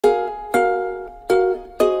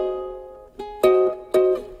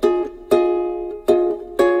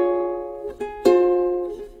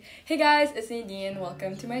Hey guys, it's Nadine.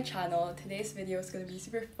 Welcome to my channel. Today's video is going to be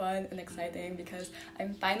super fun and exciting because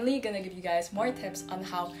I'm finally going to give you guys more tips on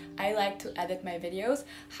how I like to edit my videos,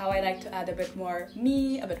 how I like to add a bit more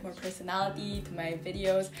me, a bit more personality to my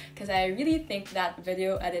videos, because I really think that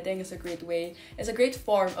video editing is a great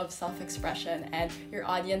form of self-expression, and your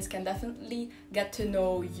audience can definitely get to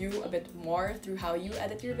know you a bit more through how you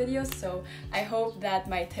edit your videos. So I hope that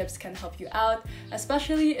my tips can help you out,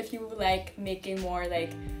 especially if you like making more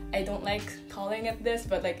I don't like calling it this,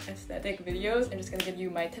 but aesthetic videos. I'm just gonna give you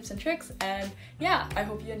my tips and tricks, and yeah, I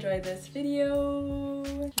hope you enjoy this video.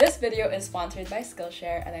 This video is sponsored by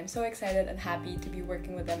Skillshare, and I'm so excited and happy to be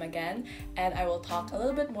working with them again, and I will talk a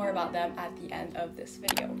little bit more about them at the end of this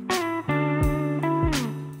video.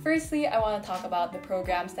 Firstly, I want to talk about the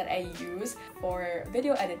programs that I use for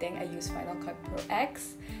video editing. I use Final Cut Pro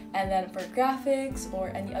X, and then for graphics or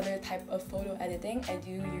any other type of photo editing, I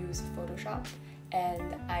do use Photoshop,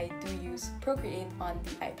 and I do use Procreate on the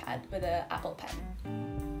iPad with an Apple Pen.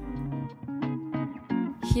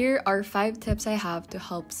 Here are 5 tips I have to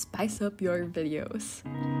help spice up your videos.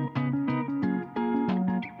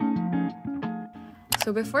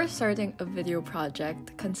 So before starting a video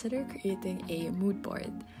project, consider creating a mood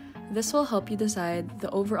board. This will help you decide the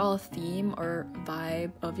overall theme or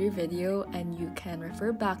vibe of your video, and you can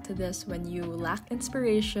refer back to this when you lack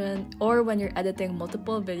inspiration or when you're editing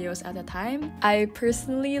multiple videos at a time. I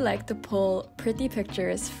personally like to pull pretty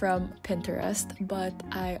pictures from Pinterest, but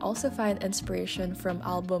I also find inspiration from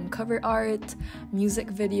album cover art, music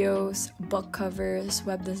videos, book covers,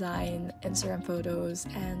 web design, Instagram photos,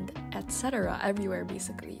 and etc. everywhere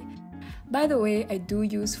basically. By the way, I do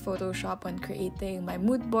use Photoshop when creating my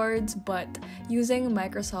mood boards, but using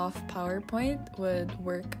Microsoft PowerPoint would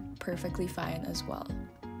work perfectly fine as well.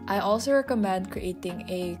 I also recommend creating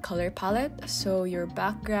a color palette so your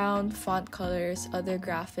background, font colors, other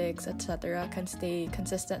graphics, etc. can stay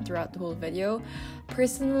consistent throughout the whole video.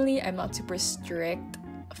 Personally, I'm not super strict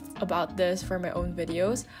about this for my own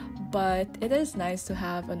videos, but it is nice to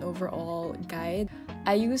have an overall guide.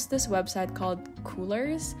 I use this website called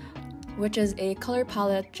Coolers, which is a color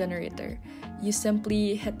palette generator. You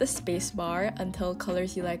simply hit the spacebar until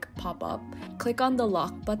colors you like pop up. Click on the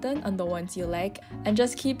lock button on the ones you like, and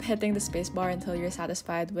just keep hitting the spacebar until you're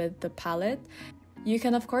satisfied with the palette. You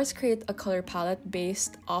can of course create a color palette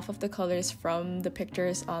based off of the colors from the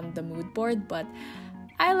pictures on the mood board, but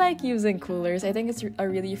I like using Coolers. I think it's a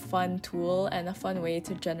really fun tool and a fun way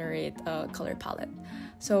to generate a color palette.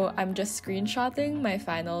 So I'm just screenshotting my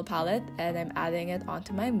final palette and I'm adding it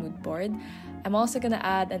onto my mood board. I'm also gonna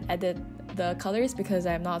add and edit the colors because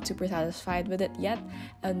I'm not super satisfied with it yet.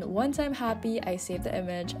 And once I'm happy, I save the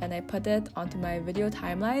image and I put it onto my video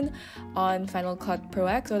timeline on Final Cut Pro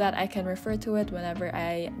X so that I can refer to it whenever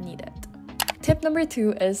I need it. Tip number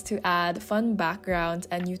 2 is to add fun backgrounds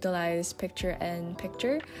and utilize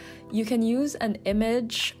picture-in-picture. You can use an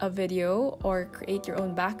image, a video, or create your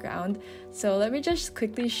own background. So let me just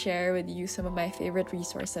quickly share with you some of my favorite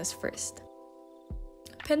resources first.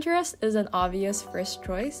 Pinterest is an obvious first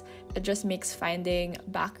choice. It just makes finding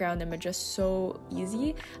background images so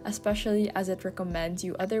easy, especially as it recommends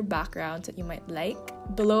you other backgrounds that you might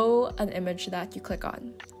like below an image that you click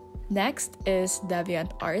on. Next is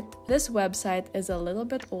DeviantArt. This website is a little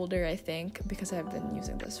bit older, I think, because I've been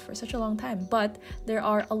using this for such a long time, but there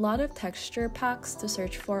are a lot of texture packs to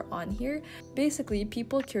search for on here. Basically,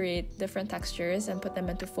 people curate different textures and put them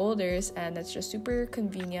into folders, and it's just super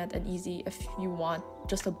convenient and easy if you want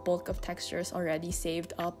just a bulk of textures already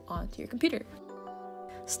saved up onto your computer.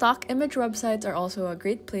 Stock image websites are also a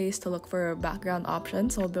great place to look for background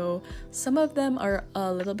options, although some of them are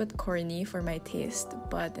a little bit corny for my taste.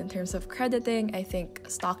 But in terms of crediting, I think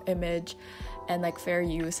stock image and fair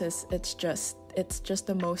use it's just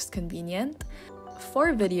the most convenient.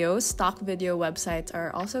 For videos, stock video websites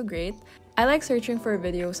are also great. I like searching for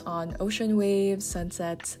videos on ocean waves,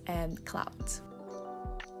 sunsets, and clouds.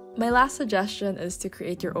 My last suggestion is to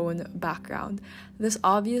create your own background. This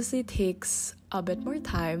obviously takes a bit more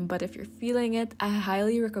time, but if you're feeling it, I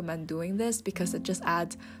highly recommend doing this because it just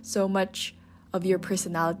adds so much of your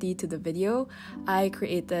personality to the video. I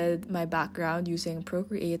created my background using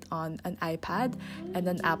Procreate on an iPad and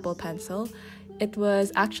an Apple Pencil. It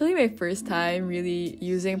was actually my first time really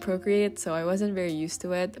using Procreate, so I wasn't very used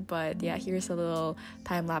to it, but yeah, here's a little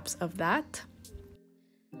time lapse of that.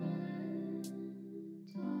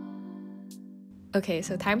 Okay,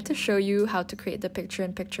 so time to show you how to create the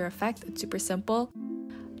picture-in-picture effect. It's super simple.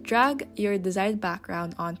 Drag your desired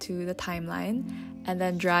background onto the timeline and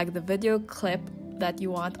then drag the video clip that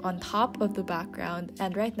you want on top of the background.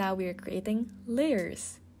 And right now we are creating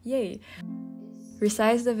layers. Yay!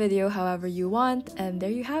 resize the video however you want, and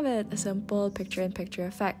there you have it, a simple picture-in-picture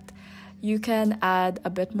effect. You can add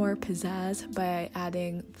a bit more pizzazz by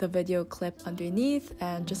adding the video clip underneath,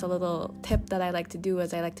 and just a little tip that I like to do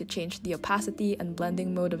is I like to change the opacity and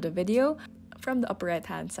blending mode of the video from the upper right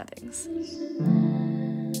hand settings.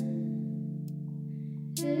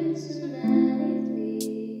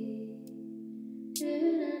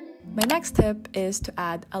 My next tip is to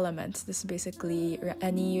add elements. This is basically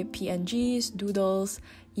any PNGs, doodles,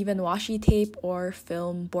 even washi tape or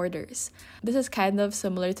film borders. This is kind of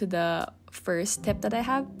similar to the first tip that I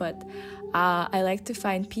have, but I like to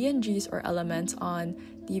find PNGs or elements on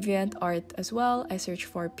DeviantArt as well. I search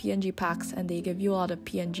for PNG packs and they give you a lot of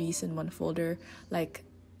PNGs in one folder, like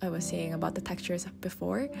I was saying about the textures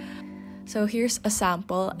before. So here's a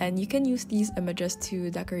sample, and you can use these images to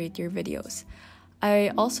decorate your videos.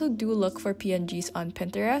 I also do look for PNGs on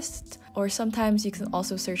Pinterest, or sometimes you can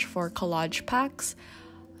also search for collage packs.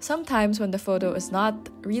 Sometimes when the photo is not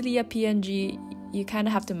really a PNG, you kind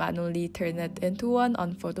of have to manually turn it into one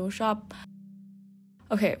on Photoshop.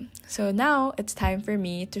 Okay, so now it's time for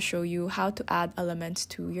me to show you how to add elements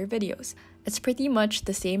to your videos. It's pretty much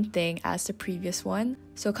the same thing as the previous one.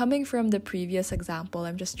 So coming from the previous example,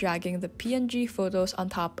 I'm just dragging the PNG photos on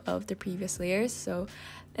top of the previous layers. So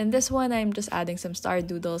in this one, I'm just adding some star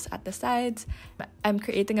doodles at the sides. I'm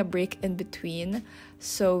creating a break in between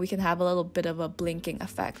so we can have a little bit of a blinking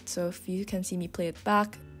effect. So if you can see me play it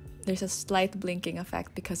back, there's a slight blinking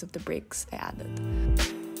effect because of the breaks I added.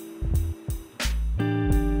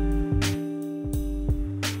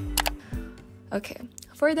 Okay,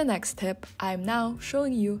 for the next tip, I'm now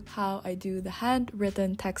showing you how I do the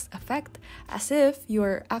handwritten text effect as if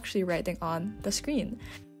you're actually writing on the screen.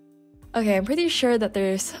 Okay, I'm pretty sure that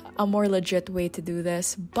there's a more legit way to do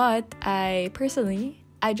this, but I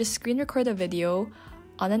just screen record a video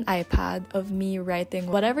on an iPad of me writing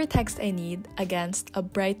whatever text I need against a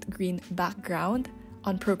bright green background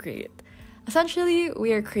on Procreate. Essentially,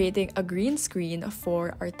 we are creating a green screen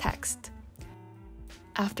for our text.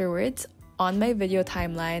 Afterwards, on my video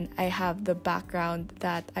timeline, I have the background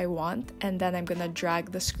that I want, and then I'm gonna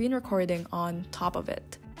drag the screen recording on top of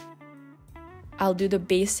it. I'll do the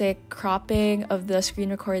basic cropping of the screen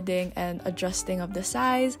recording and adjusting of the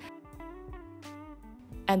size.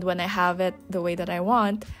 And when I have it the way that I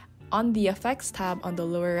want, on the Effects tab on the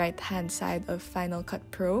lower right hand side of Final Cut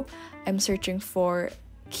Pro, I'm searching for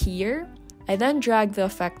Keyer. I then drag the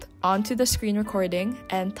effect onto the screen recording,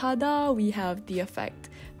 and tada, we have the effect.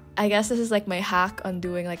 I guess this is like my hack on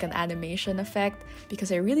doing like an animation effect,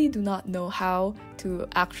 because I really do not know how to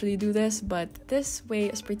actually do this, but this way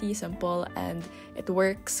is pretty simple and it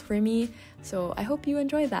works for me, so I hope you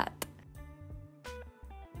enjoy that.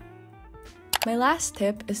 My last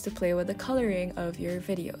tip is to play with the coloring of your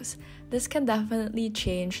videos. This can definitely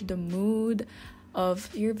change the mood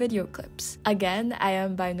of your video clips. Again, I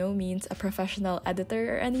am by no means a professional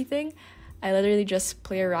editor or anything. I literally just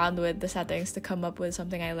play around with the settings to come up with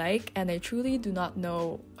something I like, and I truly do not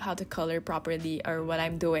know how to color properly or what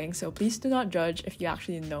I'm doing, so please do not judge if you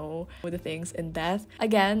actually know the things in depth.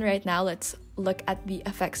 Again, right now, let's look at the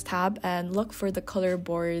Effects tab and look for the color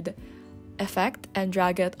board effect and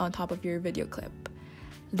drag it on top of your video clip.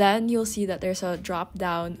 Then you'll see that there's a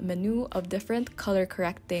drop-down menu of different color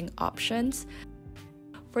correcting options.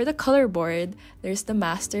 For the color board, there's the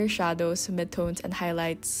master, shadows, midtones, and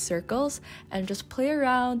highlights circles, and just play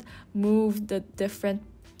around, move the different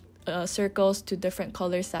circles to different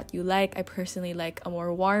colors that you like. I personally like a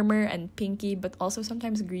more warmer and pinky, but also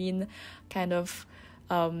sometimes green kind of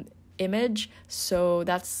image, so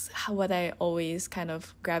that's what I always kind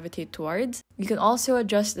of gravitate towards. You can also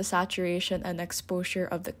adjust the saturation and exposure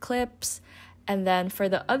of the clips. And then for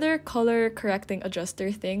the other color correcting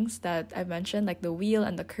adjuster things that I mentioned, like the wheel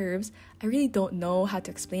and the curves, I really don't know how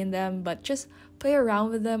to explain them, but just play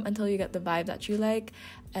around with them until you get the vibe that you like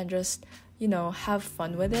and just, you know, have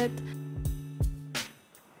fun with it.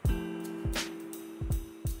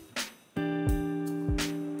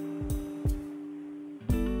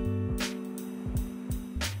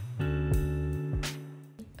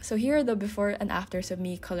 So here are the before and afters of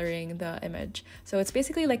me coloring the image. So it's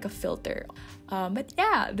basically like a filter. But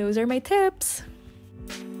yeah, those are my tips.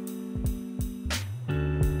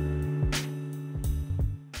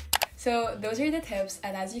 So those are the tips,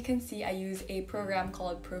 and as you can see, I use a program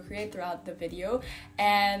called Procreate throughout the video,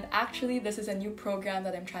 and actually this is a new program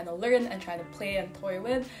that I'm trying to learn and trying to play and toy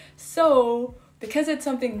with. So Because it's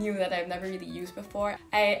something new that I've never really used before,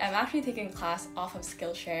 I am actually taking a class off of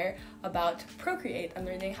Skillshare about Procreate and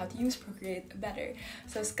learning how to use Procreate better.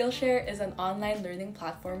 So Skillshare is an online learning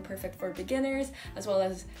platform perfect for beginners as well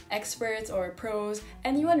as experts or pros,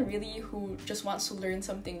 anyone really who just wants to learn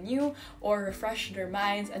something new or refresh their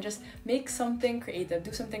minds and just make something creative,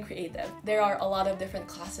 do something creative. There are a lot of different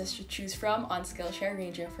classes to choose from on Skillshare,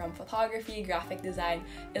 ranging from photography, graphic design,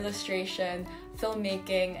 illustration,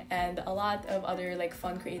 filmmaking, and a lot of other like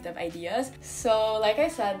fun creative ideas. So like I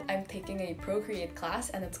said, I'm taking a Procreate class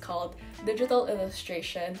and it's called Digital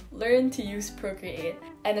Illustration, Learn to Use Procreate,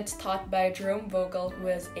 and it's taught by Jerome Vogel, who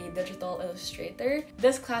is a digital illustrator.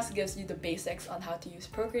 This class gives you the basics on how to use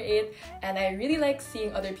Procreate, and I really like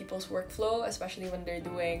seeing other people's workflow, especially when they're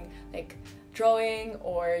doing like drawing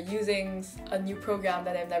or using a new program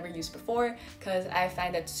that I've never used before, because I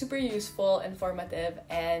find it super useful, informative,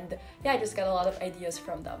 and yeah, I just get a lot of ideas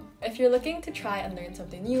from them. If you're looking to try and learn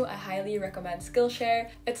something new, I highly recommend Skillshare.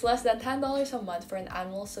 It's less than $10 a month for an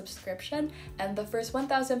annual subscription, and the first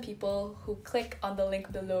 1,000 people who click on the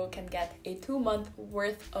link below can get a 2-month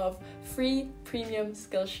worth of free premium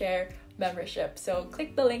Skillshare membership. So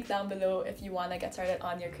click the link down below if you want to get started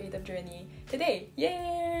on your creative journey today.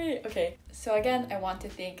 Yay! Okay, so again, I want to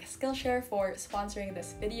thank Skillshare for sponsoring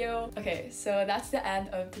this video. Okay, so that's the end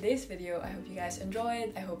of today's video. I hope you guys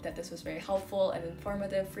enjoyed. I hope that this was very helpful and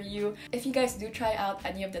informative for you. If you guys do try out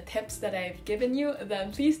any of the tips that I've given you,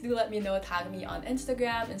 then please do let me know. Tag me on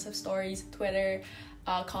Instagram, Insta Stories, Twitter,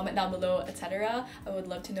 comment down below, etc. I would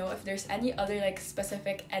love to know if there's any other like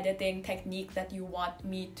specific editing technique that you want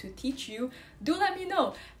me to teach you. Do let me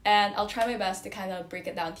know, and I'll try my best to kind of break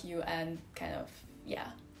it down to you and kind of, yeah,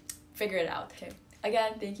 figure it out. Okay,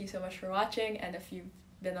 again, thank you so much for watching, and if you've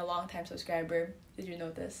been a long time subscriber, did you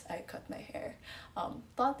notice I cut my hair?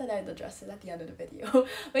 Thought that I'd address it at the end of the video.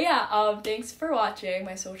 But yeah, thanks for watching.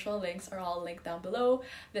 My social links are all linked down below.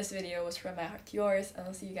 This video was from my heart to yours, and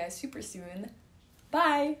I'll see you guys super soon.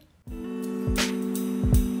 Bye!